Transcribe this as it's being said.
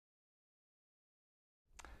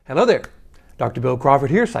Hello there. Dr. Bill Crawford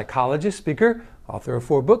here, psychologist, speaker, author of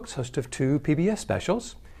 4 books, host of 2 PBS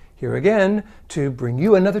specials. Here again to bring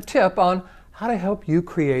you another tip on how to help you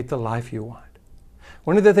create the life you want.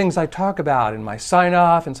 One of the things I talk about in my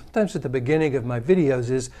sign-off and sometimes at the beginning of my videos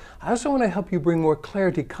is I also want to help you bring more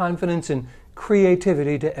clarity, confidence, and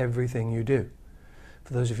creativity to everything you do.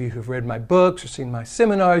 For those of you who've read my books or seen my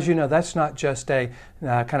seminars, you know that's not just a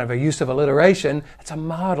kind of a use of alliteration. It's a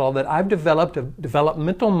model that I've developed, a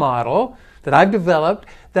developmental model that I've developed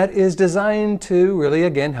that is designed to really,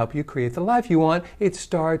 again, help you create the life you want. It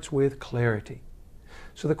starts with clarity.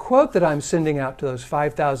 So the quote that I'm sending out to those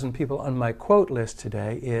 5,000 people on my quote list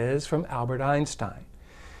today is from Albert Einstein.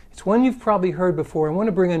 It's one you've probably heard before. I want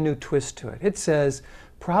to bring a new twist to it. It says,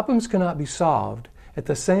 "Problems cannot be solved at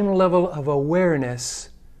the same level of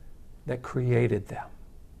awareness that created them."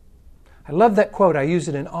 I love that quote. I use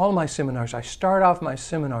it in all my seminars. I start off my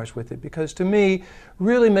seminars with it because to me,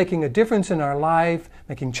 really making a difference in our life,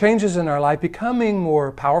 making changes in our life, becoming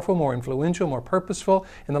more powerful, more influential, more purposeful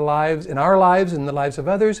in our lives and the lives of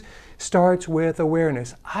others, starts with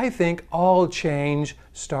awareness. I think all change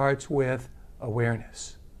starts with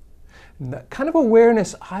awareness. And the kind of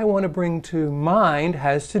awareness I want to bring to mind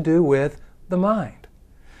has to do with the mind.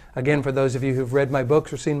 Again, for those of you who've read my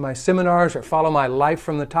books or seen my seminars or follow my Life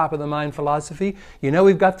from the Top of the Mind philosophy, you know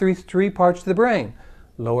we've got three parts of the brain.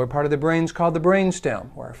 Lower part of the brain is called the brainstem,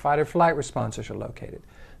 where our fight or flight responses are located.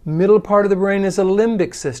 Middle part of the brain is a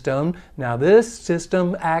limbic system. Now this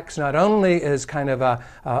system acts not only as kind of a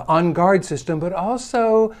on-guard system, but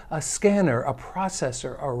also a scanner, a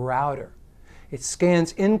processor, a router. It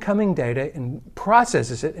scans incoming data and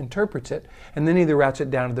processes it, interprets it, and then either routes it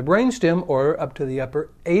down to the brainstem or up to the upper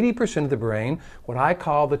 80% of the brain, what I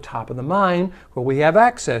call the top of the mind, where we have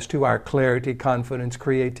access to our clarity, confidence,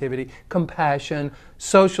 creativity, compassion,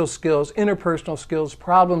 social skills, interpersonal skills,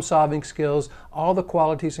 problem-solving skills, all the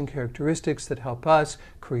qualities and characteristics that help us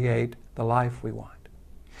create the life we want.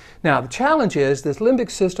 Now, the challenge is this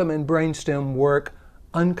limbic system and brainstem work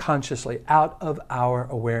unconsciously, out of our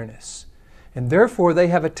awareness. And therefore, they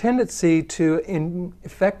have a tendency to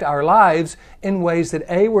affect our lives in ways that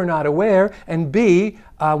A, we're not aware, and B,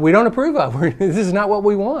 we don't approve of. This is not what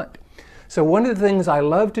we want. So one of the things I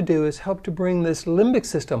love to do is help to bring this limbic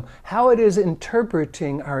system, how it is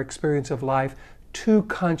interpreting our experience of life, to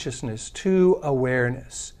consciousness, to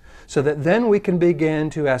awareness. So that then we can begin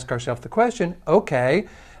to ask ourselves the question, okay,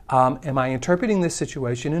 am I interpreting this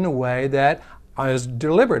situation in a way that is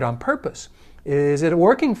deliberate on purpose? Is it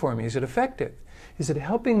working for me? Is it effective? Is it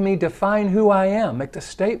helping me define who I am, make the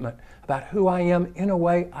statement about who I am in a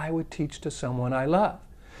way I would teach to someone I love?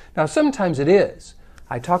 Now, sometimes it is.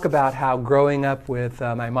 I talk about how growing up with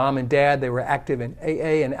my mom and dad, they were active in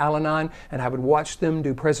AA and Al-Anon, and I would watch them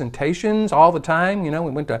do presentations all the time. You know,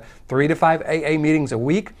 we went to 3 to 5 AA meetings a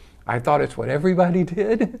week. I thought it's what everybody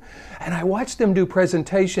did. And I watched them do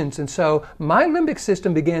presentations. And so my limbic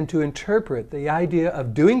system began to interpret the idea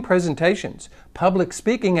of doing presentations, public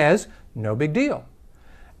speaking, as no big deal.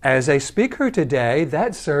 As a speaker today,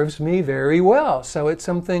 that serves me very well. So it's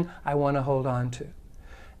something I want to hold on to.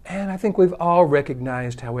 And I think we've all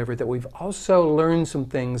recognized, however, that we've also learned some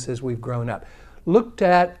things as we've grown up. Looked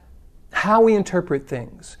at how we interpret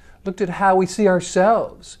things. Looked at how we see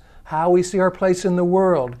ourselves. How we see our place in the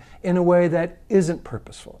world in a way that isn't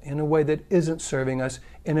purposeful, in a way that isn't serving us,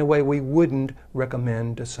 in a way we wouldn't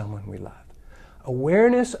recommend to someone we love.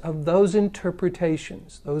 Awareness of those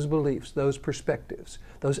interpretations, those beliefs, those perspectives,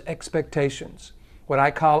 those expectations, what I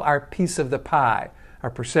call our piece of the pie, our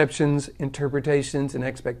perceptions, interpretations, and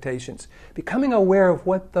expectations. Becoming aware of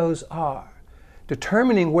what those are.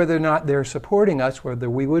 Determining whether or not they're supporting us, whether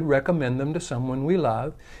we would recommend them to someone we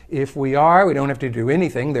love. If we are, we don't have to do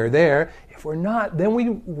anything, they're there. If we're not, then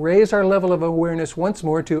we raise our level of awareness once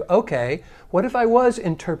more to, okay, what if I was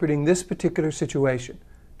interpreting this particular situation?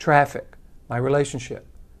 Traffic, my relationship,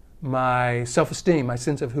 my self-esteem, my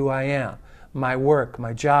sense of who I am, my work,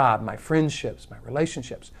 my job, my friendships, my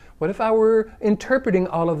relationships. What if I were interpreting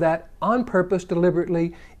all of that on purpose,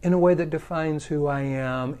 deliberately, in a way that defines who I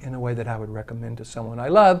am, in a way that I would recommend to someone I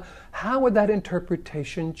love? How would that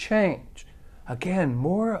interpretation change? Again,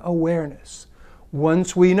 more awareness.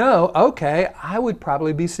 Once we know, okay, I would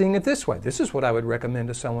probably be seeing it this way. This is what I would recommend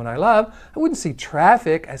to someone I love. I wouldn't see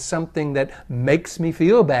traffic as something that makes me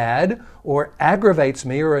feel bad or aggravates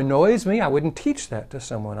me or annoys me. I wouldn't teach that to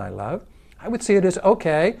someone I love. I would see it as,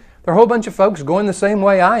 okay, there are a whole bunch of folks going the same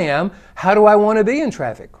way I am. How do I want to be in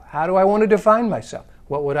traffic? How do I want to define myself?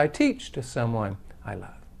 What would I teach to someone I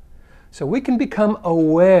love? So we can become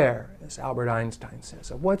aware as Albert Einstein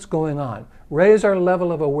says, of what's going on. Raise our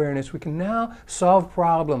level of awareness. We can now solve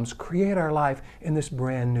problems, create our life in this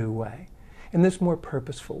brand new way, in this more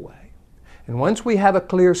purposeful way. And once we have a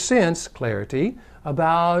clear sense, clarity,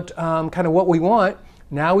 about kind of what we want,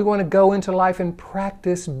 now we want to go into life and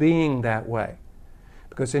practice being that way.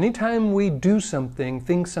 Because anytime we do something,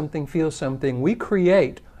 think something, feel something, we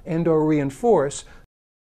create and or reinforce.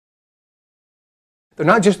 They're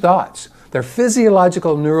not just thoughts. They're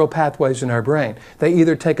physiological neural pathways in our brain. They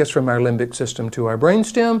either take us from our limbic system to our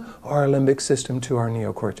brainstem or our limbic system to our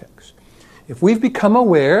neocortex. If we've become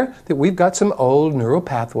aware that we've got some old neural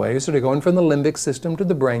pathways that are going from the limbic system to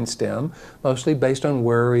the brainstem, mostly based on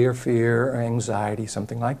worry or fear or anxiety,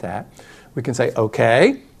 something like that, we can say,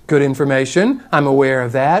 okay, good information, I'm aware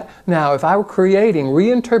of that. Now, if I were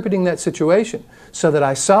reinterpreting that situation so that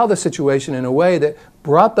I saw the situation in a way that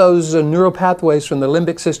brought those neural pathways from the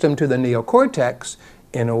limbic system to the neocortex,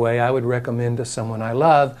 in a way I would recommend to someone I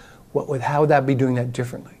love, how would that be doing that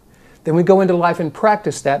differently? Then we go into life and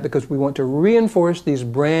practice that because we want to reinforce these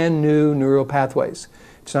brand new neural pathways.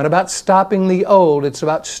 It's not about stopping the old, it's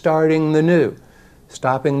about starting the new.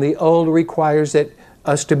 Stopping the old requires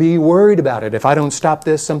us to be worried about it. If I don't stop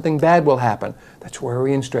this, something bad will happen. That's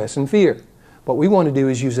worry and stress and fear. What we want to do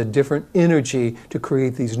is use a different energy to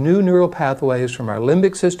create these new neural pathways from our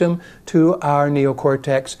limbic system to our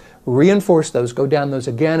neocortex, reinforce those, go down those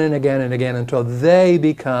again and again and again until they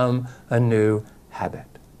become a new habit.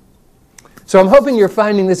 So I'm hoping you're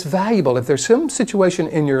finding this valuable. If there's some situation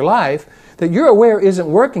in your life that you're aware isn't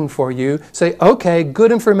working for you, say, okay,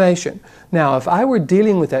 good information. Now, if I were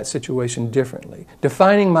dealing with that situation differently,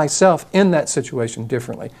 defining myself in that situation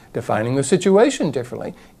differently, defining the situation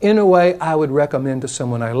differently, in a way I would recommend to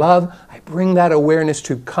someone I love, I bring that awareness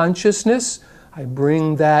to consciousness, I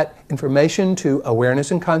bring that information to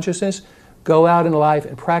awareness and consciousness, go out in life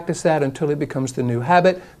and practice that until it becomes the new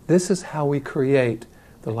habit. This is how we create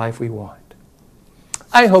the life we want.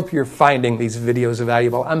 I hope you're finding these videos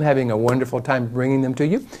valuable. I'm having a wonderful time bringing them to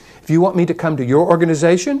you. If you want me to come to your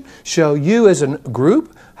organization, show you as a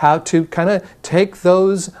group how to kind of take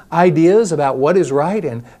those ideas about what is right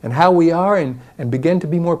and how we are and begin to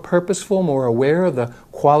be more purposeful, more aware of the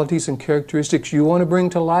qualities and characteristics you want to bring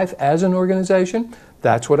to life as an organization,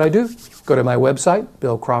 that's what I do. Go to my website,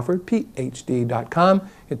 billcrawfordphd.com,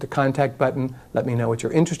 hit the contact button, let me know what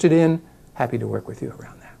you're interested in. Happy to work with you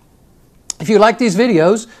around that. If you like these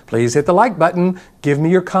videos, please hit the like button. Give me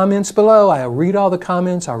your comments below. I'll read all the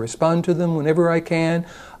comments. I'll respond to them whenever I can.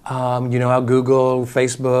 You know how Google,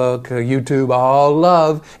 Facebook, YouTube all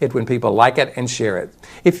love it when people like it and share it.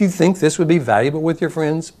 If you think this would be valuable with your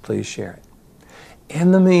friends, please share it.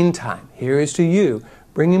 In the meantime, here is to you,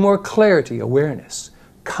 bringing more clarity, awareness,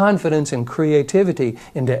 confidence, and creativity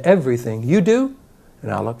into everything you do.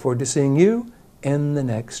 And I'll look forward to seeing you in the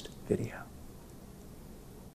next video.